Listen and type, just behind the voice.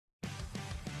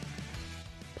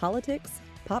politics,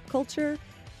 pop culture,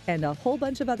 and a whole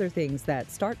bunch of other things that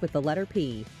start with the letter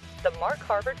P. The Mark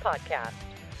Harvard Podcast.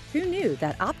 Who knew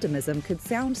that optimism could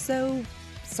sound so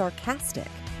sarcastic?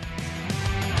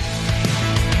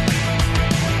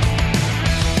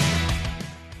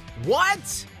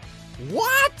 What?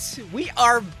 We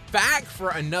are back for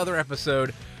another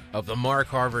episode of the Mark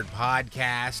Harvard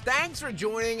Podcast. Thanks for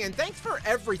joining, and thanks for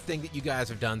everything that you guys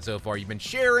have done so far. You've been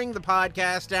sharing the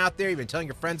podcast out there. You've been telling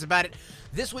your friends about it.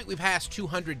 This week, we passed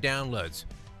 200 downloads,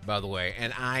 by the way,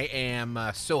 and I am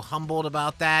so humbled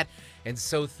about that and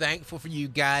so thankful for you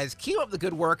guys. Keep up the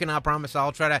good work, and I promise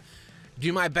I'll try to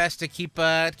do my best to keep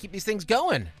these things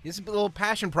going. This is a little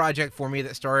passion project for me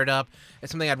that started up.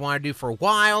 It's something I'd wanted to do for a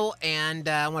while, and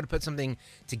I wanted to put something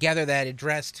together that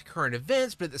addressed current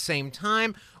events, but at the same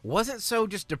time wasn't so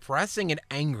just depressing and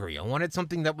angry. I wanted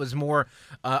something that was more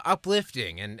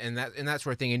uplifting and that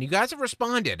sort of thing. And you guys have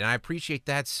responded, and I appreciate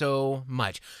that so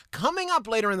much. Coming up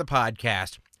later in the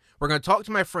podcast, we're going to talk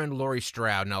to my friend Laurie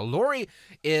Stroud. Now, Laurie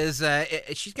is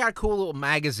she's got a cool little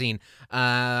magazine.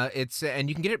 And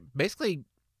you can get it basically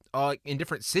in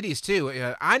different cities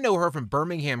too. I know her from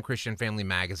Birmingham Christian Family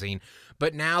Magazine,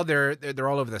 but now they're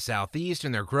all over the Southeast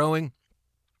and they're growing.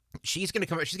 She's going to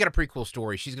come. She's got a pretty cool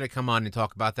story. She's going to come on and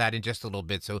talk about that in just a little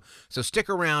bit. So stick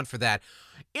around for that.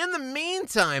 In the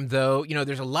meantime, though,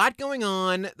 there's a lot going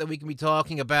on that we can be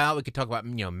talking about. We could talk about,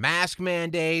 mask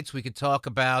mandates. We could talk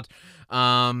about,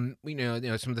 some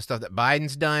of the stuff that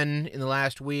Biden's done in the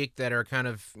last week that are kind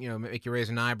of, make you raise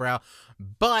an eyebrow.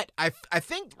 But I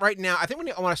think right now, I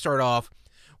want to start off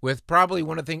with probably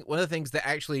one of the things that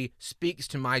actually speaks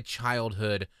to my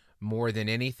childhood more than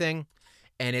anything.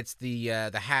 And it's the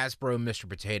Hasbro Mr.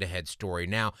 Potato Head story.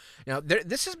 Now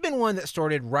this has been one that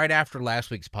started right after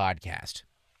last week's podcast.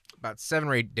 About 7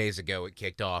 or 8 days ago, it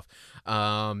kicked off.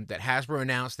 That Hasbro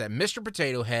announced that Mr.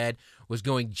 Potato Head was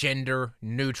going gender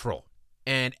neutral,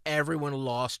 and everyone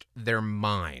lost their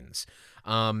minds.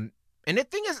 And the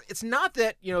thing is, it's not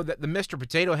that that the Mr.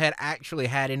 Potato Head actually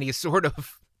had any sort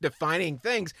of defining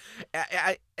things.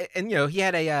 He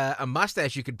had a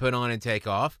mustache you could put on and take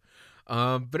off.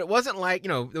 But it wasn't like,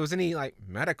 there was any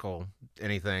medical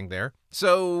anything there.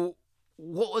 So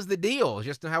what was the deal?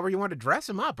 Just however you want to dress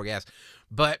him up, I guess.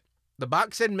 But the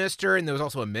box said Mr., and there was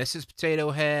also a Mrs.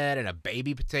 Potato Head and a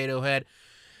baby Potato Head.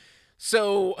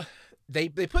 So they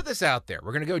put this out there.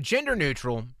 We're going to go gender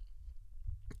neutral,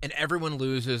 and everyone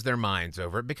loses their minds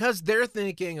over it because they're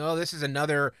thinking, oh, this is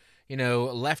another,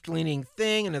 left-leaning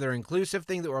thing, another inclusive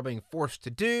thing that we're being forced to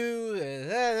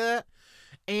do.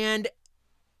 And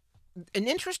an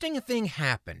interesting thing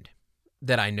happened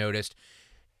that I noticed.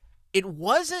 It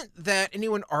wasn't that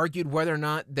anyone argued whether or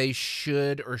not they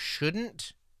should or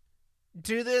shouldn't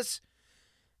do this.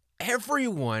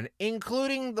 Everyone,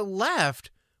 including the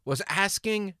left, was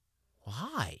asking,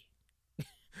 why?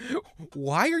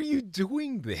 Why are you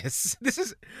doing this? This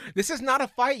is not a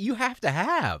fight you have to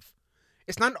have.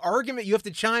 It's not an argument you have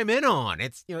to chime in on.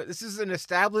 It's, this is an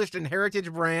established and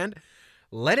heritage brand.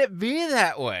 Let it be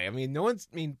that way.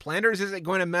 Planters isn't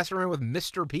going to mess around with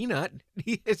Mr. Peanut.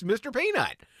 It's Mr.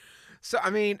 Peanut. So, I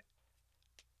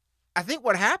think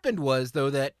what happened was, though,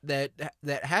 that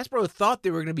Hasbro thought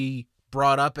they were going to be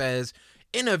brought up as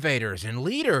innovators and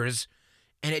leaders,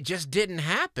 and it just didn't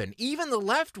happen. Even the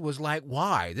left was like,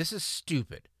 why? This is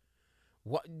stupid.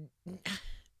 What?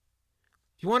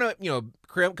 You want to,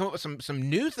 come up with some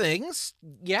new things?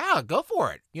 Yeah, go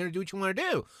for it. Do what you want to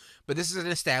do. But this is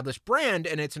an established brand,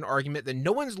 and it's an argument that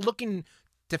no one's looking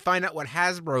to find out what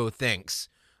Hasbro thinks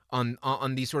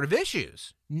on these sort of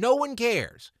issues. No one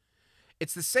cares.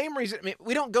 It's the same reason.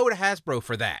 We don't go to Hasbro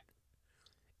for that.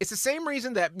 It's the same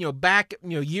reason that, back,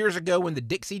 years ago when the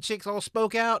Dixie Chicks all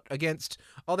spoke out against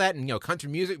all that, and, country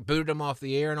music booted them off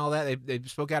the air and all that. They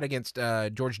spoke out against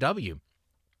George W.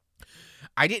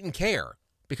 I didn't care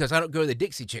because I don't go to the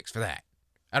Dixie Chicks for that.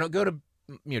 I don't go to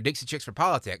Dixie Chicks for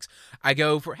politics. I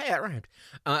go for, hey, that rhymed.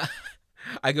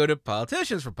 I go to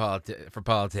politicians for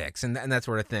politics and that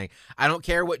sort of thing. I don't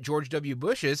care what George W.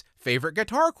 Bush's favorite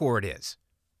guitar chord is.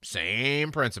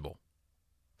 Same principle.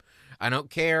 I don't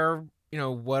care,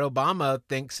 what Obama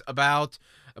thinks about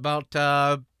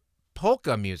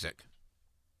polka music.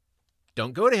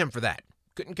 Don't go to him for that.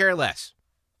 Couldn't care less.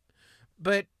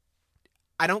 But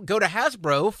I don't go to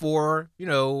Hasbro for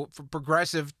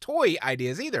progressive toy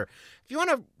ideas either. If you want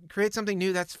to create something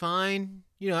new, that's fine.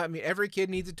 Every kid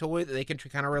needs a toy that they can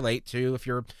kind of relate to.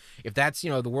 If that's,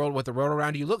 the world, what the world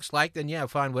around you looks like, then yeah,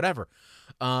 fine, whatever.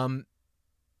 But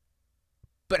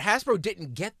Hasbro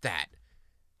didn't get that.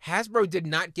 Hasbro did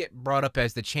not get brought up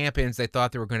as the champions they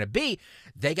thought they were going to be.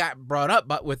 They got brought up,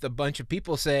 but with a bunch of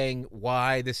people saying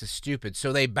why this is stupid.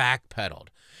 So they backpedaled.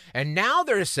 And now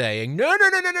they're saying, no.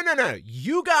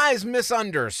 You guys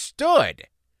misunderstood.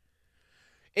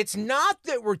 It's not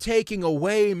that we're taking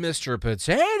away Mr.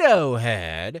 Potato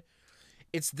Head.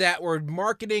 It's that we're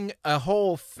marketing a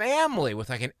whole family with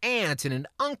like an aunt and an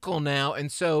uncle now. And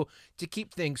so to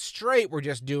keep things straight, we're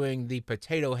just doing the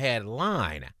Potato Head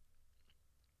line.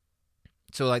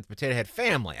 So like the Potato Head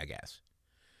family, I guess.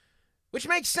 Which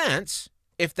makes sense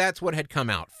if that's what had come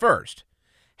out first.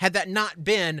 Had that not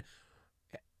been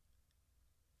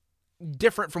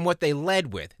different from what they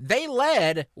led with. They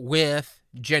led with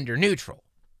gender neutral.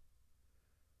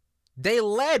 They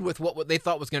led with what they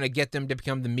thought was going to get them to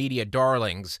become the media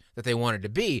darlings that they wanted to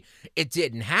be. It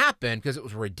didn't happen because it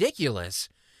was ridiculous.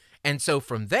 And so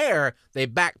from there, they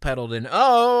backpedaled and,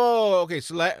 okay,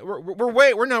 so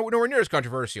we're nowhere near as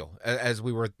controversial as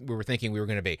we were thinking we were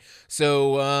going to be.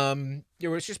 So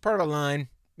it's just part of a line.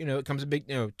 It comes a big,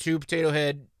 2 potato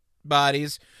head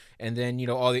bodies, and then,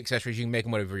 all the accessories, you can make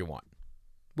them whatever you want.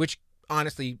 Which,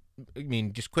 honestly, I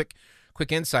mean, just quick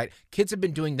insight, kids have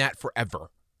been doing that forever.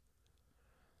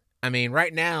 I mean,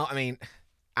 right now,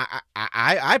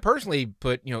 I personally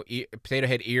put, potato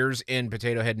head ears in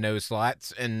potato head nose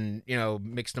slots and,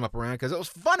 mixed them up around because it was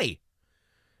funny.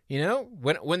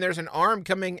 When there's an arm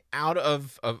coming out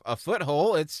of a foot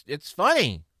hole, it's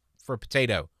funny for a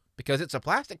potato because it's a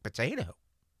plastic potato.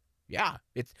 Yeah,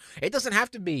 it doesn't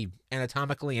have to be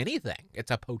anatomically anything.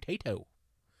 It's a potato.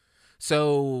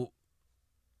 So,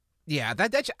 yeah,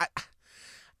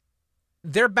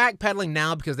 they're backpedaling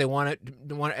now because they want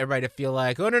everybody to feel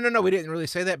like, oh, no, we didn't really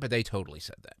say that, but they totally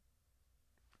said that.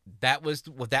 That was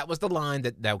the line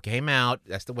that came out.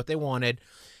 That's what they wanted,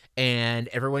 and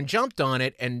everyone jumped on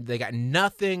it, and they got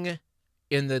nothing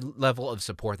in the level of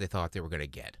support they thought they were going to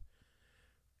get.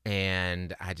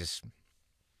 And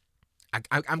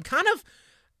I'm kind of,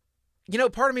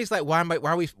 part of me is like, why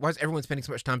is everyone spending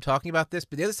so much time talking about this?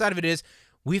 But the other side of it is,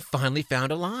 we finally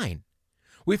found a line.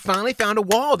 We finally found a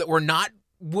wall that we're not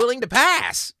willing to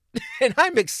pass. And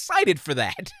I'm excited for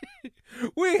that.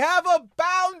 We have a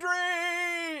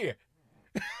boundary.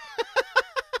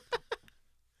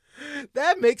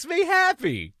 That makes me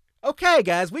happy. Okay,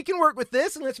 guys, we can work with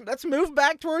this, and let's move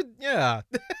back toward, yeah.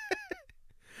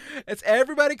 Let's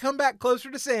everybody come back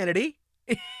closer to sanity.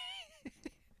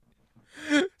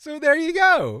 So there you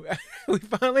go. We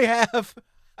finally have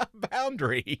a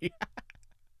boundary.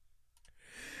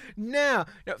 Now,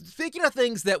 speaking of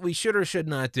things that we should or should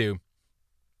not do,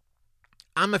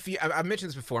 I've mentioned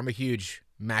this before. I'm a huge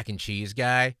mac and cheese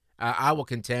guy. I will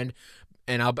contend,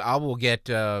 and I will get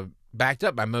backed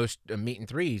up by most meat and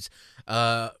threes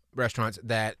restaurants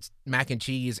that mac and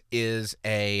cheese is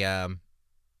a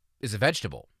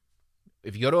vegetable.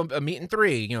 If you go to a meat and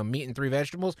three, meat and 3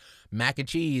 vegetables, mac and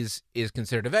cheese is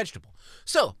considered a vegetable.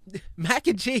 So mac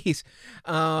and cheese,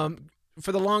 for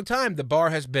the long time, the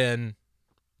bar has been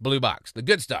Blue Box, the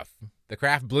good stuff, the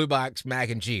Kraft Blue Box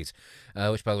mac and cheese,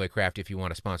 which, by the way, Kraft, if you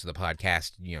want to sponsor the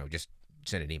podcast, just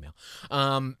send an email.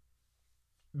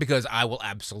 Because I will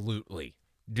absolutely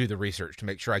do the research to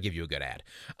make sure I give you a good ad.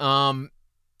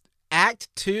 Act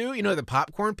 2, the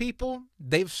popcorn people,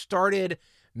 they've started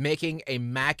making a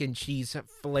mac and cheese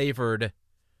flavored,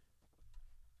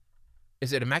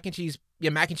 is it a mac and cheese?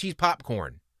 Yeah, mac and cheese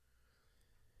popcorn.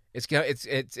 It's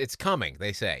coming,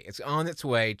 they say. It's on its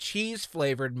way.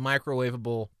 Cheese-flavored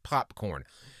microwavable popcorn.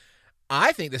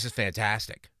 I think this is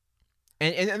fantastic.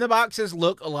 And the boxes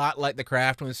look a lot like the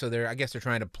Kraft ones, so I guess they're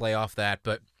trying to play off that.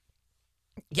 But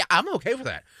yeah, I'm okay with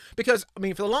that because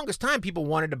for the longest time, people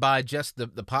wanted to buy just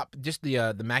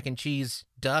the mac and cheese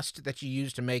dust that you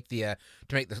use to make the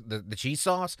cheese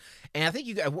sauce. And I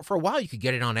think for a while you could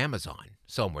get it on Amazon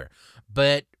somewhere,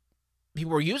 but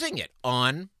people were using it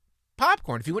on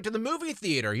popcorn. If you went to the movie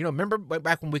theater, remember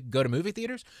back when we could go to movie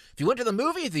theaters? If you went to the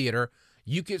movie theater,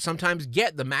 you could sometimes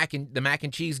get the mac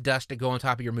and cheese dust to go on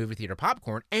top of your movie theater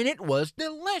popcorn, and it was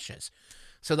delicious.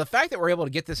 So the fact that we're able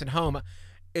to get this at home,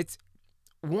 it's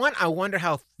one, I wonder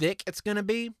how thick it's going to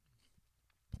be,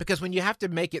 because when you have to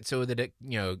make it so that it,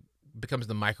 becomes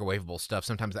the microwavable stuff,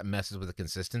 sometimes that messes with the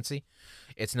consistency.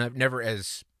 It's never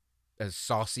as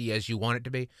saucy as you want it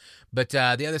to be. But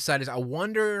the other side is, I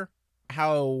wonder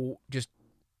how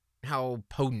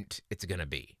potent it's going to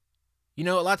be. A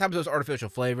lot of times those artificial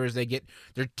flavors, they're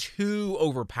too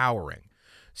overpowering.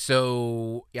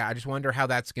 So, yeah, I just wonder how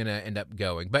that's going to end up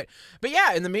going. But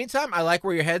yeah, in the meantime, I like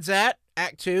where your head's at.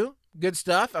 Act 2, good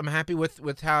stuff. I'm happy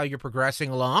with how you're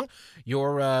progressing along.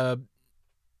 Your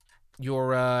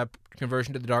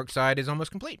conversion to the dark side is almost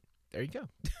complete. there you go.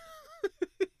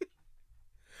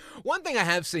 One thing I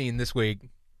have seen this week,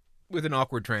 with an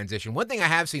awkward transition, one thing I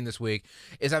have seen this week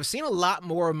is I've seen a lot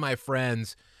more of my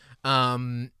friends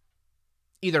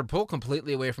either pull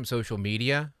completely away from social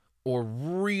media or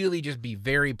really just be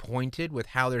very pointed with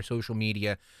how their social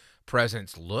media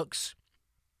presence looks.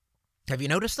 Have you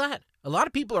noticed that? A lot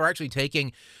of people are actually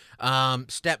taking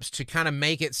steps to kind of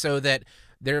make it so that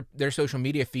their social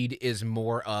media feed is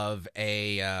more of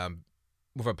a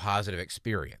positive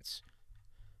experience.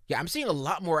 Yeah, I'm seeing a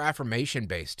lot more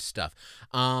affirmation-based stuff.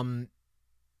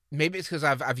 Maybe it's because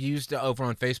I've used over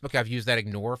on Facebook, I've used that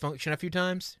ignore function a few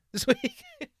times this week.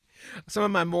 Some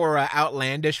of my more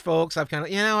outlandish folks, I've kind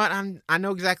of, you know what, I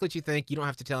know exactly what you think. You don't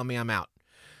have to tell me I'm out.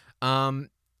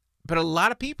 But a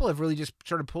lot of people have really just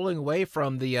started pulling away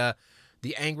from the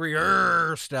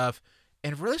angry stuff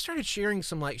and really started sharing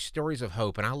some like stories of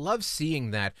hope. And I love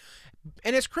seeing that.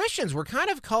 And as Christians, we're kind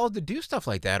of called to do stuff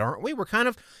like that, aren't we? We're kind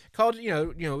of called,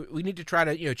 we need to try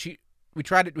to, we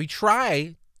try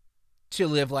to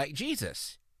live like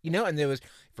Jesus, and there was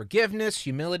forgiveness,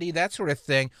 humility, that sort of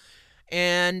thing.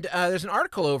 And there's an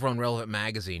article over on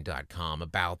relevantmagazine.com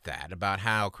about that, about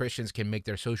how Christians can make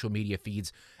their social media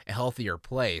feeds a healthier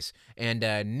place. And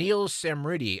Neil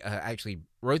Samriti actually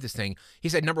wrote this thing. He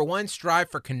said, number one, strive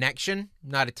for connection,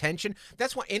 not attention.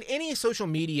 That's why any social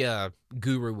media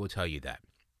guru will tell you that.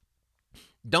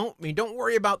 Don't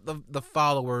worry about the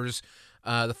followers,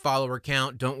 the follower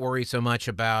count. Don't worry so much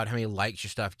about how many likes your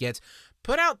stuff gets.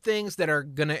 Put out things that are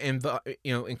going to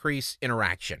increase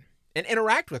interaction. And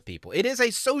interact with people. It is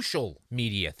a social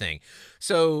media thing.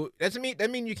 So that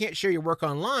mean you can't share your work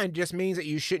online. It just means that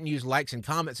you shouldn't use likes and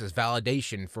comments as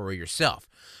validation for yourself.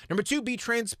 Number two, be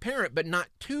transparent, but not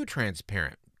too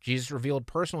transparent. Jesus revealed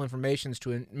personal information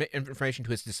to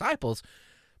his disciples,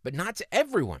 but not to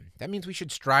everyone. That means we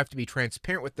should strive to be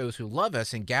transparent with those who love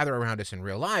us and gather around us in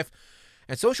real life.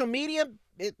 And social media,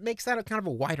 it makes that a kind of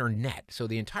a wider net. So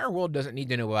the entire world doesn't need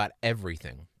to know about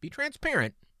everything. Be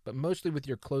transparent, but mostly with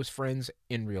your close friends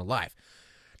in real life.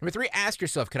 Number three, ask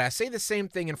yourself, could I say the same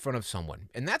thing in front of someone?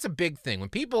 And that's a big thing. When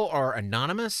people are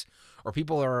anonymous or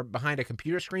people are behind a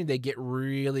computer screen, they get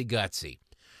really gutsy.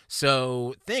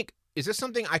 So think, is this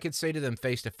something I could say to them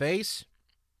face to face?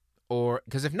 Or,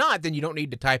 because if not, then you don't need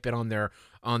to type it on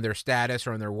their status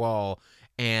or on their wall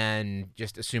and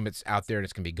just assume it's out there and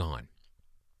it's going to be gone.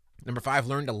 Number five,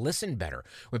 learn to listen better.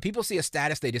 When people see a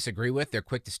status they disagree with, they're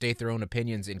quick to state their own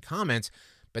opinions in comments,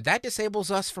 but that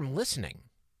disables us from listening.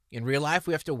 In real life,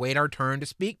 we have to wait our turn to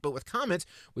speak, but with comments,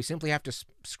 we simply have to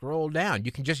scroll down.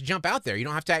 You can just jump out there. You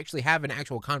don't have to actually have an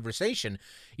actual conversation.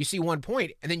 You see one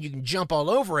point, and then you can jump all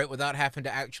over it without having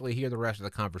to actually hear the rest of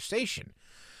the conversation.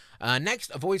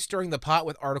 Next, avoid stirring the pot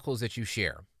with articles that you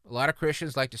share. A lot of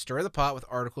Christians like to stir the pot with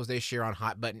articles they share on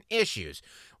hot-button issues,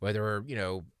 whether,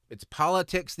 it's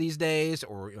politics these days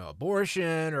or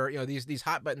abortion or, these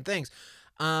hot-button things.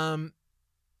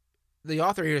 The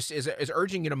author here is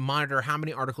urging you to monitor how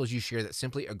many articles you share that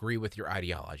simply agree with your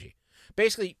ideology.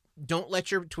 Basically, don't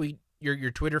let your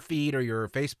Twitter feed or your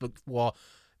Facebook wall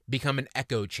become an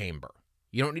echo chamber.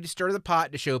 You don't need to stir the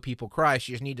pot to show people Christ.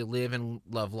 You just need to live and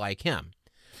love like him.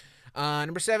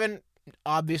 Number 7,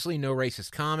 obviously no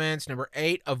racist comments. Number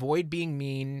 8, avoid being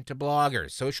mean to bloggers.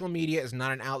 Social media is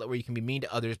not an outlet where you can be mean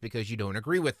to others because you don't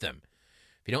agree with them.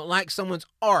 If you don't like someone's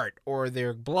art or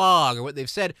their blog or what they've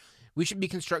said, we should be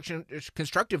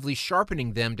constructively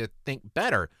sharpening them to think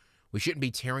better. We shouldn't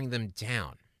be tearing them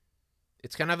down.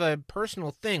 It's kind of a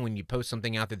personal thing when you post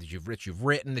something out there that you've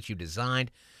written, that you've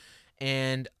designed.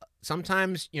 And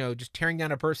sometimes, just tearing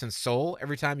down a person's soul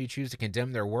every time you choose to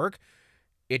condemn their work,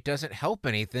 it doesn't help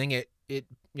anything. It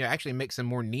actually makes them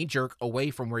more knee-jerk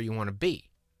away from where you want to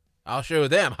be. I'll show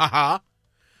them, haha.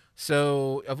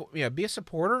 So, be a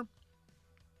supporter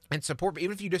and support,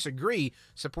 even if you disagree,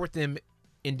 support them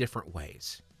in different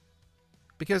ways.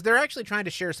 Because they're actually trying to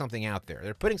share something out there.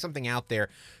 They're putting something out there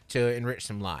to enrich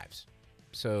some lives.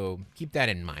 So keep that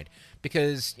in mind.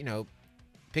 Because,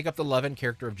 pick up the love and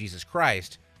character of Jesus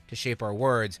Christ to shape our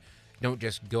words. Don't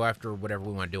just go after whatever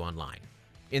we want to do online.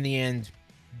 In the end,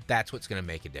 that's what's going to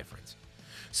make a difference.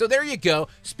 So there you go.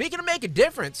 Speaking of make a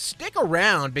difference, stick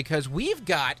around because we've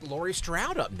got Laurie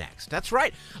Stroud up next. That's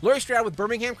right. Laurie Stroud with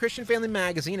Birmingham Christian Family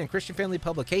Magazine and Christian Family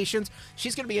Publications.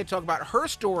 She's going to be able to talk about her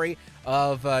story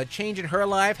of change in her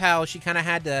life, how she kind of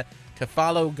had to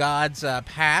follow God's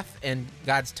path and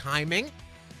God's timing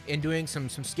in doing some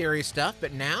scary stuff.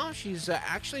 But now she's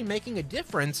actually making a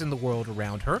difference in the world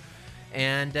around her.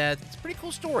 And it's a pretty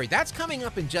cool story. That's coming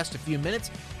up in just a few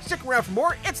minutes. Stick around for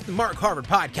more. It's the Mark Harvard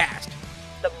Podcast.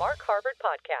 The Mark Harvard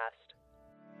Podcast.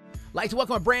 Like to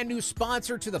welcome a brand new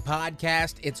sponsor to the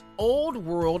podcast. It's Old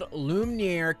World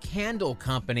Lumiere Candle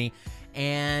Company,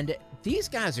 and these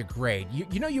guys are great.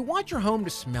 You know, you want your home to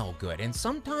smell good, and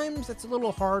sometimes that's a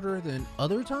little harder than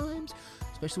other times,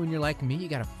 especially when you're like me. You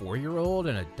got a 4-year-old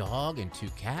and a dog and 2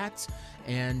 cats,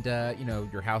 and you know,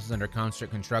 your house is under constant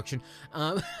construction.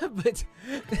 But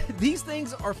these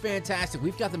things are fantastic.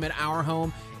 We've got them in our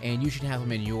home, and you should have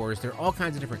them in yours. There are all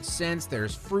kinds of different scents.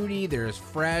 There's fruity, there's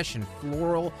fresh and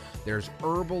floral, there's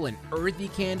herbal and earthy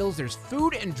candles, there's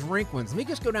food and drink ones. Let me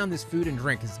just go down this food and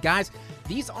drink, because guys,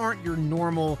 these aren't your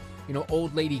normal, you know,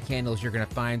 old lady candles you're gonna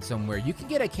find somewhere. You can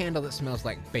get a candle that smells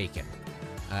like bacon,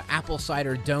 apple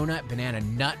cider donut, banana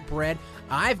nut bread.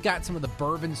 I've got some of the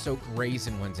bourbon-soaked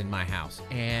raisin ones in my house,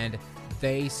 and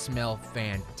they smell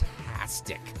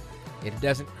fantastic. It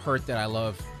doesn't hurt that I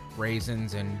love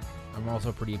raisins, and I'm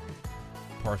also pretty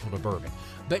partial to bourbon.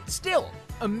 But still,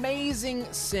 amazing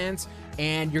scents,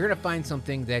 and you're going to find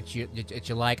something that you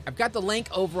like. I've got the link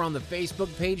over on the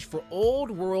Facebook page for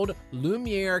Old World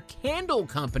Lumiere Candle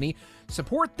Company.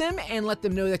 Support them and let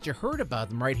them know that you heard about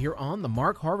them right here on the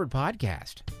Mark Harvard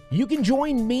Podcast. You can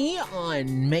join me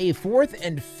on May 4th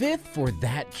and 5th for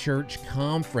That Church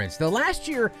Conference. The last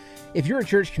year, if you're a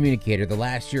church communicator, the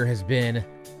last year has been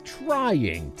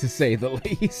trying, to say the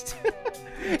least.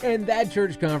 And That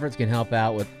Church Conference can help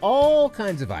out with all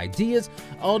kinds of ideas,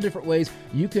 all different ways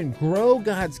you can grow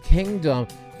God's kingdom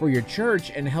for your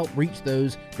church and help reach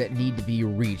those that need to be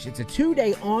reached. It's a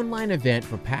 2-day online event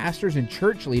for pastors and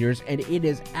church leaders, and it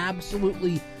is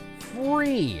absolutely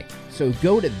free. So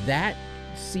go to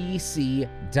thatcc.com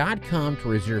to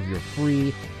reserve your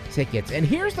free tickets. And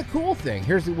here's the cool thing.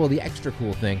 The extra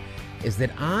cool thing is that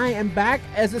I am back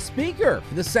as a speaker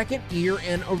for the 2nd year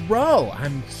in a row.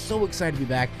 I'm so excited to be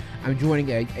back. I'm joining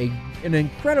an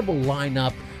incredible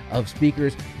lineup of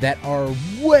speakers that are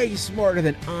way smarter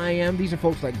than I am. These are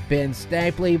folks like Ben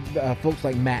Stapley, folks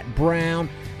like Matt Brown,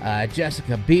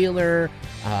 Jessica Beeler,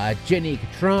 Jenny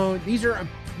Catrone. These are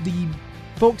the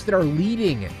folks that are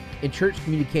leading in church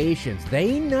communications.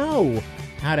 They know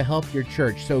how to help your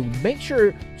church. So make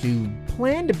sure to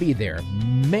plan to be there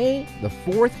May the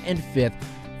 4th and 5th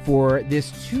for this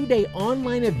 2-day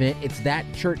online event. It's That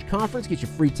Church Conference. Get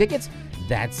your free tickets,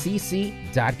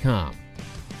 thatcc.com.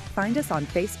 Find us on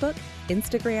Facebook,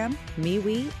 Instagram,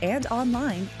 MeWe, and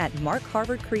online at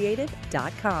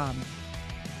markharvardcreative.com.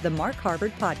 The Mark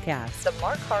Harvard Podcast. The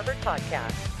Mark Harvard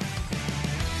Podcast.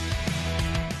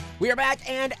 We are back,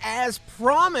 and as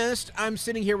promised, I'm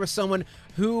sitting here with someone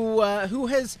who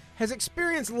has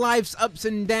experienced life's ups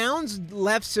and downs,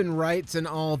 lefts and rights, and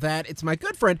all that. It's my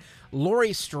good friend,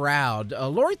 Laurie Stroud.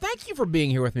 Laurie, thank you for being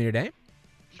here with me today.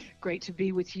 Great to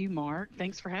be with you, Mark.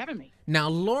 Thanks for having me. Now,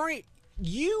 Laurie,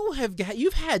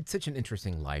 you've had such an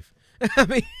interesting life. I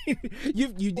mean, you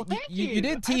did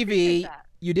TV.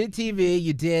 You did TV.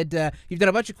 You've done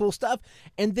a bunch of cool stuff,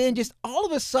 and then just all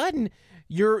of a sudden,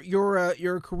 your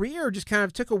career just kind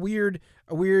of took a weird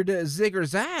zig or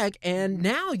zag, and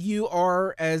now you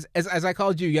are, as I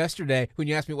called you yesterday when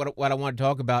you asked me what I want to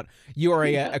talk about, you are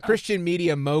a Christian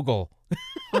media mogul.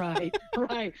 Right.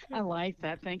 I like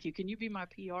that. Thank you. Can you be my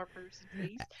PR person,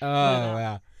 please? Oh,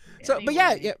 yeah. So,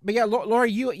 anyway. but yeah,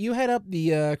 Laurie, you head up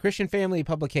the Christian Family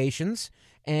Publications,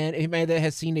 and anybody that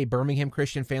has seen a Birmingham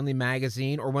Christian Family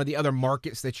magazine or one of the other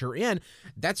markets that you're in,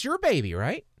 that's your baby,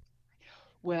 right?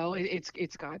 Well,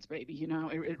 it's God's baby, you know,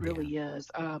 it really is.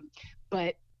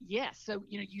 But yes, so,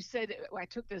 you know, you said I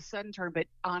took this sudden turn, but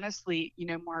honestly, you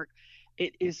know, Mark,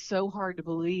 it is so hard to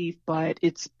believe, but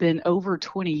it's been over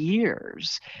 20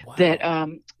 years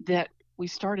that we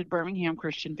started Birmingham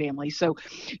Christian Family. So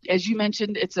as you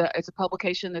mentioned, it's a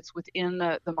publication that's within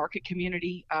the market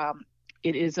community.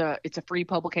 It's a free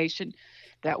publication.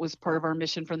 That was part of our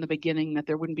mission from the beginning, that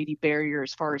there wouldn't be any barrier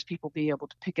as far as people be able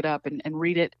to pick it up and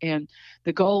read it. And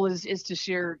the goal is to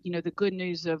share, you know, the good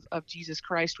news of Jesus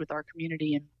Christ with our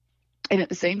community, and at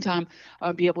the same time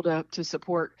be able to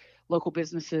support local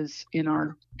businesses in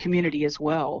our community as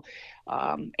well.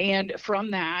 And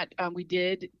from that, we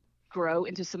did grow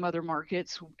into some other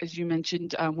markets. As you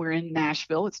mentioned, we're in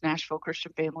Nashville. It's Nashville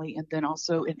Christian Family, and then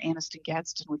also in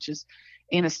Anniston-Gadsden, which is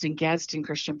Anniston-Gadsden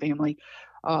Christian Family.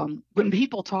 When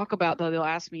people talk about, though, they'll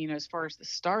ask me, you know, as far as the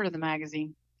start of the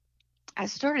magazine, I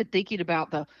started thinking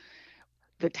about the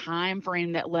time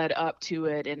frame that led up to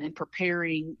it, and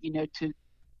preparing, you know,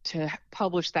 to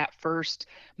publish that first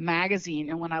magazine.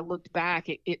 And when I looked back,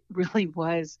 it really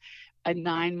was a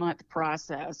 9-month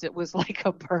process. It was like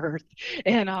a birth.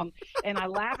 And I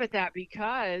laugh at that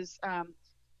because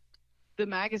the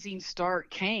magazine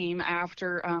start came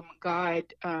after God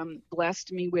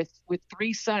blessed me with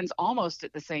 3 sons almost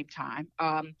at the same time.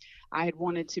 I had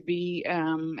wanted to be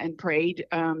and prayed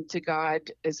to God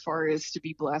as far as to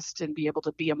be blessed and be able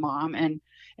to be a mom, and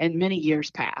many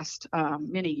years passed,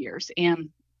 many years.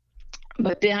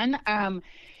 But then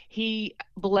he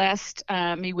blessed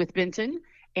me with Benton,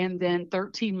 and then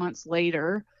 13 months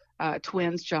later,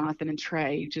 twins, Jonathan and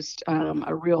Trey, just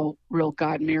a real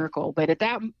God miracle. But at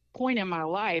that point in my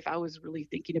life, I was really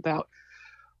thinking about,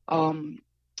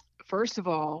 first of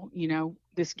all,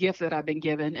 this gift that I've been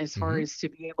given as far as to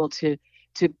be able to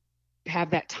have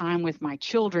that time with my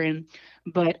children,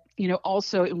 but,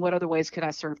 also in what other ways could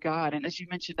I serve God? And as you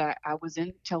mentioned, I was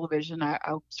in television. I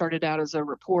started out as a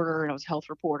reporter, and I was a health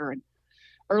reporter and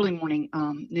early morning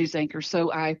news anchor.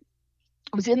 So I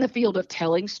was in the field of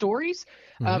telling stories,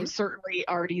 certainly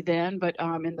already then, but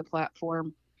in the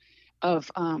platform of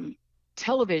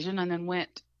television, and then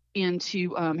went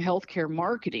into healthcare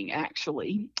marketing,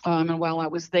 actually. And while I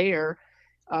was there,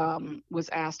 was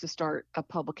asked to start a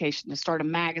publication, to start a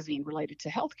magazine related to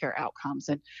healthcare outcomes.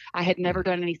 And I had never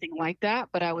done anything like that,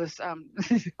 but I was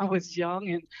I was young,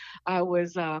 and I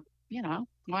was,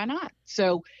 why not?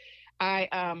 So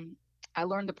I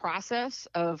learned the process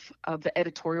of the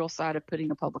editorial side of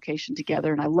putting a publication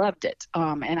together, and I loved it.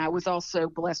 And I was also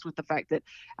blessed with the fact that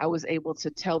I was able to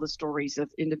tell the stories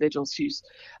of individuals whose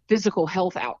physical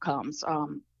health outcomes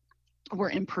were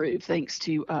improved thanks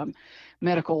to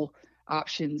medical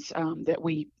options that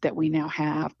we now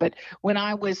have. But when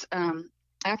I was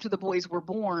after the boys were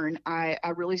born, I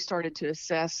really started to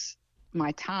assess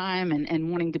my time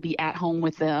and wanting to be at home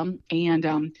with them,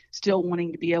 and still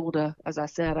wanting to be able to, as I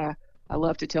said, I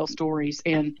love to tell stories,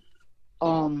 and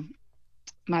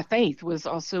my faith was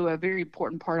also a very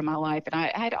important part of my life. And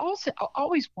I had also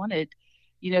always wanted,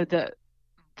 had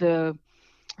the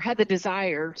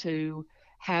desire to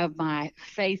have my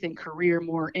faith and career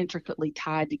more intricately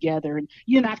tied together. And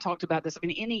you and I've talked about this. I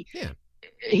mean,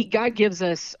 God gives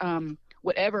us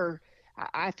whatever,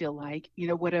 I feel like,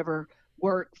 whatever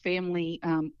work, family,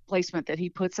 placement that he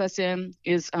puts us in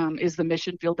is the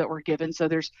mission field that we're given. So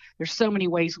there's so many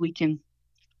ways we can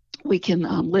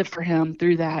live for him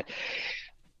through that.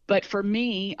 But for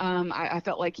me, I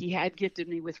felt like he had gifted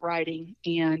me with writing,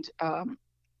 and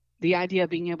the idea of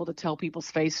being able to tell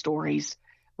people's faith stories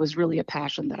was really a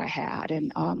passion that I had.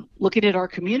 And looking at our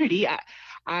community,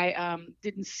 I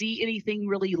didn't see anything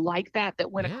really like that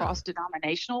went across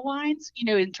denominational lines,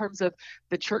 in terms of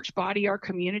the church body, our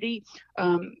community,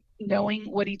 knowing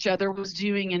what each other was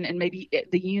doing, and maybe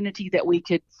the unity that we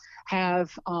could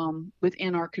have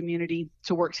within our community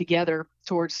to work together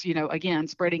towards, again,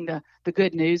 spreading the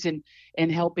good news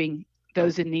and helping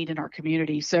those in need in our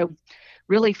community. So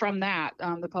really from that,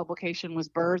 the publication was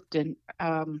birthed, and,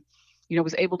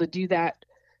 was able to do that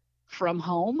from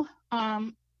home,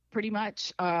 pretty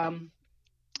much, and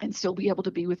still be able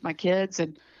to be with my kids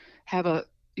and have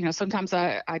sometimes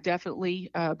I definitely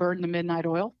burn the midnight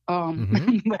oil,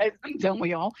 but don't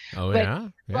we all? Oh, but, yeah.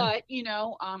 But,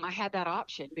 I had that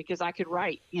option because I could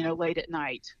write, late at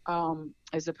night,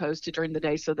 as opposed to during the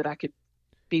day, so that I could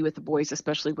be with the boys,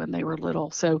 especially when they were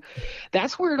little. So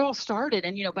that's where it all started.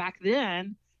 And, back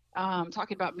then,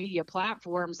 talking about media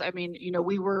platforms, I mean,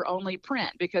 we were only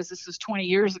print because this was 20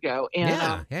 years ago,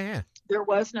 and there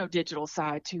was no digital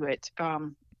side to it.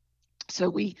 So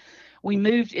we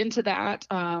moved into that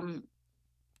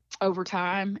over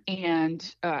time,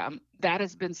 and that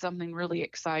has been something really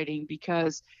exciting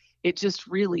because it just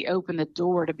really opened the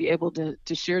door to be able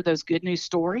to share those good news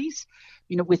stories,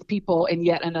 with people in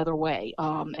yet another way.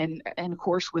 And of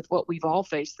course, with what we've all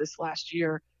faced this last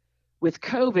year with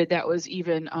COVID, that was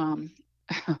even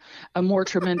a more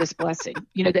tremendous blessing,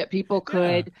 that people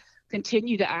could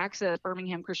continue to access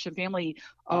Birmingham Christian Family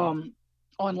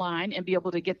online and be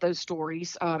able to get those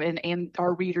stories, and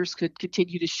our readers could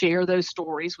continue to share those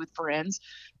stories with friends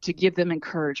to give them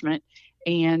encouragement.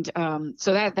 And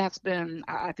so that's been,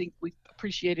 I think we've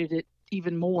appreciated it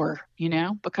even more,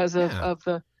 because of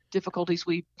the difficulties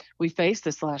we faced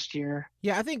this last year.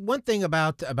 Yeah, I think one thing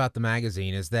about the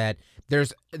magazine is that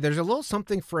there's a little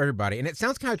something for everybody, and it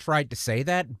sounds kind of trite to say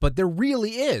that, but there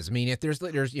really is. I mean, if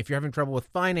if you're having trouble with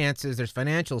finances, there's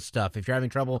financial stuff. If you're having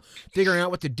trouble figuring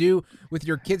out what to do with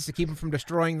your kids to keep them from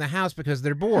destroying the house because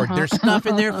they're bored, there's stuff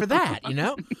in there for that.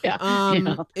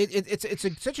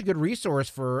 It's such a good resource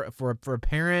for a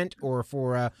parent or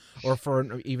for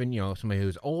even somebody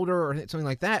who's older or something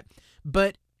like that.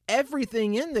 But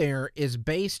everything in there is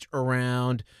based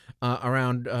around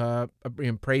around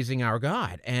praising our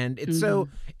God, and it's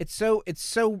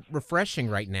so refreshing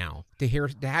right now to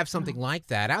have something like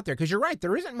that out there, because you're right,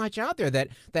 there isn't much out there that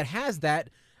has that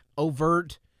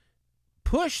overt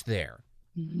push there.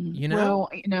 You know,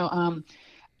 well,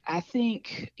 I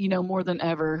think more than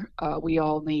ever we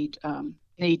all need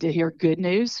to hear good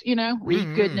news.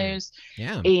 Read good news.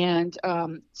 Yeah. And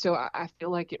so I feel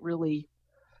like it really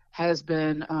has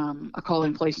been a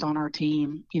calling placed on our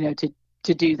team,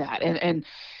 to do that. And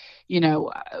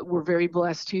we're very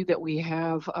blessed too that we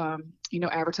have,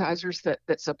 advertisers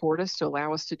that support us to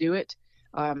allow us to do it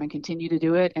and continue to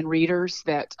do it, and readers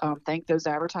that thank those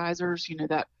advertisers.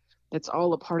 That's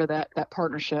all a part of that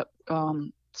partnership.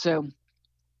 So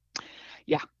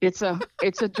yeah, it's a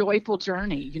joyful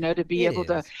journey, to be able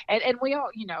to, and we all,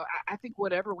 I think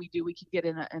whatever we do, we can get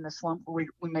in a slump where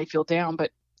we may feel down,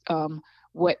 but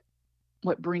what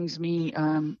brings me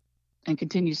and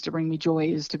continues to bring me joy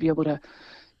is to be able to,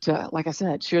 like I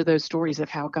said, share those stories of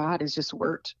how God has just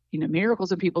worked,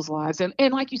 miracles in people's lives.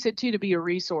 And like you said, too, to be a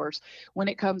resource when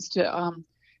it comes to,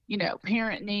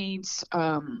 parent needs,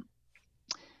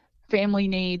 family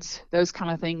needs, those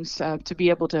kind of things, to be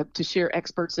able to share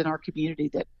experts in our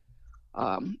community that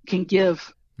can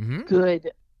give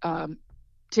good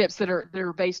tips that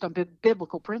are based on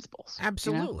biblical principles.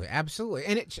 Absolutely. Absolutely.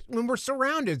 And when we're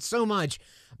surrounded so much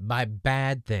by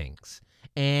bad things,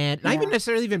 and not even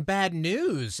necessarily even bad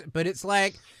news, but it's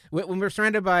like when we're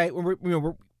surrounded by,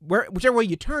 whichever way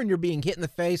you turn, you're being hit in the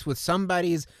face with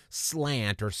somebody's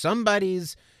slant or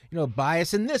somebody's,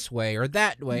 bias in this way or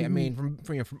that way. I mean,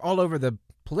 from all over the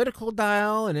political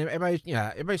dial, and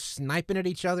everybody's sniping at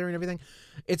each other and everything.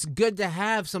 It's good to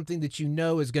have something that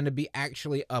is going to be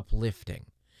actually uplifting.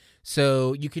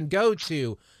 So you can go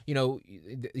to,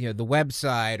 the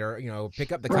website, or,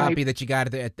 pick up the copy that you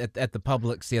got at the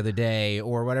Publix the other day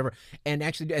or whatever, and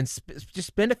actually just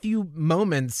spend a few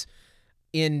moments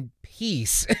in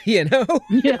peace, Yeah.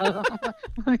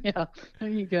 Yeah. There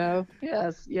you go.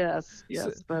 Yes.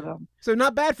 So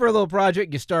not bad for a little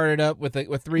project you started up with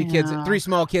three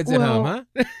small kids at home, huh?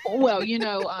 Well,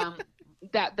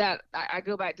 that I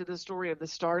go back to the story of the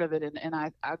start of it, and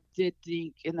I did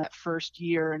think in that first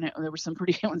year, and there were some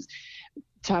pretty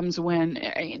times when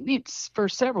it's for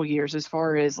several years, as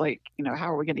far as like,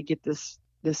 how are we going to get this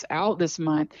out this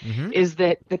month, is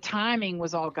that the timing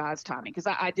was all God's timing. Because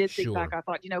I did think back, I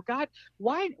thought, God,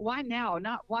 why now?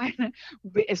 Not why,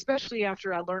 especially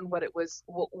after I learned what it was,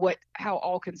 how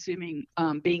all consuming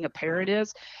being a parent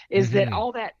is that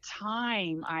all that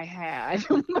time I had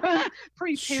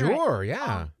pre-parent, sure,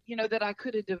 yeah, that I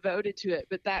could have devoted to it,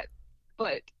 but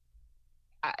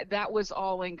that was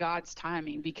all in God's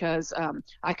timing, because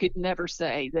I could never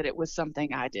say that it was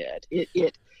something I did.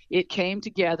 It came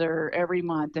together every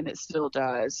month, and it still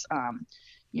does,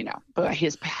 by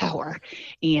His power.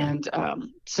 And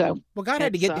so, well, God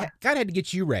had to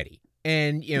get you ready,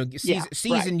 and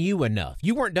season you enough.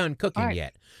 You weren't done cooking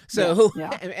yet, so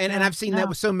and I've seen that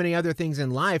with so many other things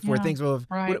in life where things would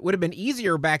have been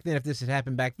easier back then if this had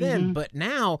happened back then. But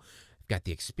now I've got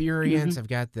the experience. I've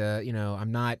got the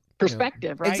I'm not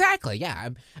perspective, right? Exactly.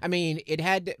 Yeah. I mean,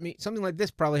 something like this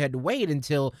probably had to wait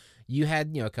until you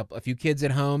had a few kids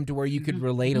at home to where you could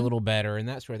relate a little better and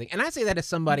that sort of thing. And I say that as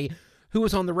somebody who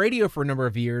was on the radio for a number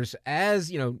of years, as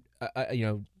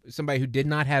somebody who did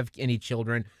not have any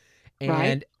children,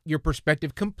 and your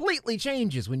perspective completely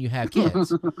changes when you have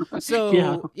kids. So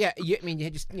you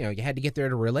had to get there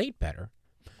to relate better.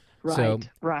 Right, so,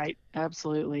 right.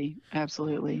 Absolutely.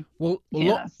 Well,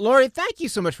 yes. Laurie, thank you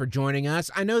so much for joining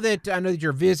us. I know that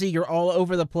you're busy. You're all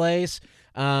over the place.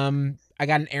 I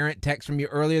got an errant text from you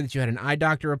earlier that you had an eye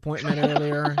doctor appointment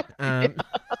earlier.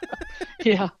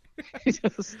 Yeah.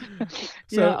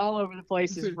 All over the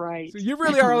place is right. So you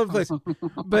really are all over the place.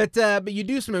 But you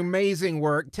do some amazing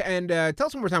work. And tell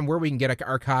us one more time where we can get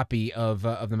our copy of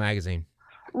the magazine.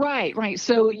 Right.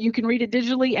 So you can read it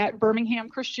digitally at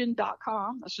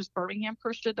birminghamchristian.com. That's just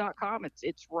birminghamchristian.com.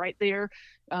 It's right there.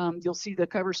 You'll see the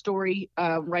cover story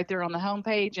right there on the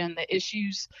homepage, and the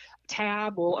issues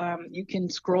tab you can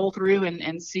scroll through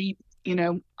and see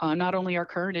not only our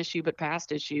current issue but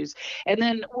past issues. And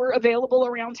then we're available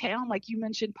around town, like you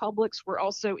mentioned, Publix. We're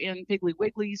also in Piggly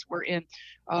Wiggly's. We're in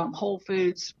Whole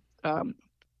Foods.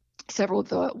 Several of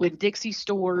the Winn-Dixie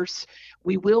stores.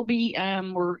 We will be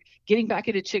we're getting back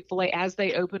into Chick-fil-A as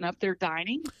they open up their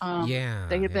dining.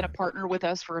 They have been a partner with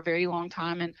us for a very long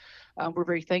time, and we're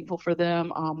very thankful for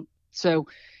them.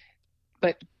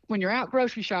 But when you're out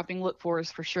grocery shopping, look for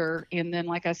us for sure. And then,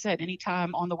 like I said,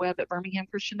 anytime on the web at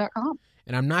birminghamchristian.com.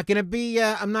 And I'm not gonna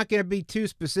be too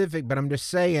specific, but I'm just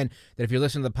saying that if you're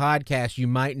listening to the podcast, you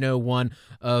might know one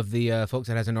of the folks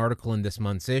that has an article in this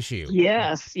month's issue.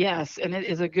 Yes, and it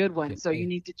is a good one. So you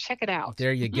need to check it out.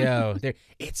 There you go.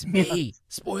 It's me.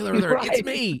 Spoiler alert! Right. It's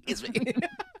me. It's me.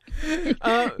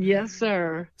 Yes,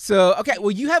 sir. So okay,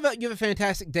 well you have a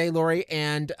fantastic day, Laurie,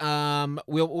 and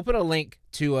we'll put a link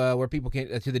to where people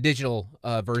can to the digital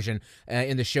version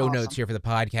in the show notes here for the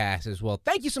podcast as well.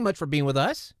 Thank you so much for being with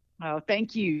us. Oh,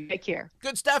 thank you. Take care.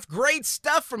 Good stuff. Great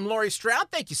stuff from Laurie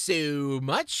Stroud. Thank you so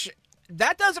much.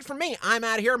 That does it for me. I'm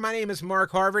out of here. My name is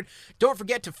Mark Harvard. Don't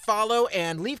forget to follow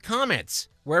and leave comments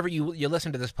wherever you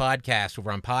listen to this podcast,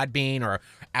 over on Podbean or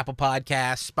Apple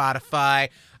Podcasts, Spotify,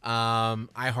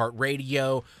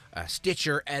 iHeartRadio,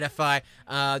 Stitcher, Edify.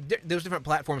 Those different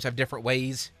platforms have different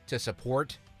ways to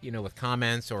support, with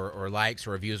comments or likes or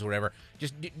reviews or whatever.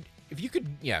 Just if you could,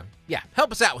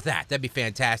 help us out with that. That'd be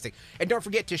fantastic. And don't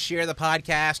forget to share the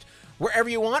podcast wherever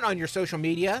you want on your social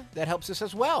media. That helps us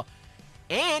as well.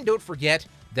 And don't forget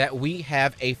that we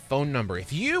have a phone number.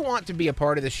 If you want to be a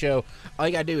part of the show, all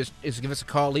you got to do is give us a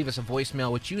call, leave us a voicemail,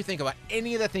 what you think about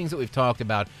any of the things that we've talked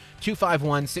about.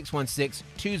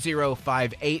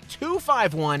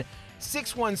 251-616-2058.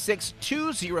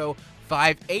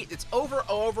 251-616-2058. It's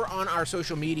over on our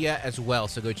social media as well,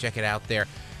 so go check it out there.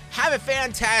 Have a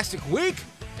fantastic week,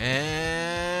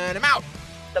 and I'm out.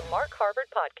 The Mark Harvard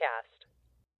Podcast.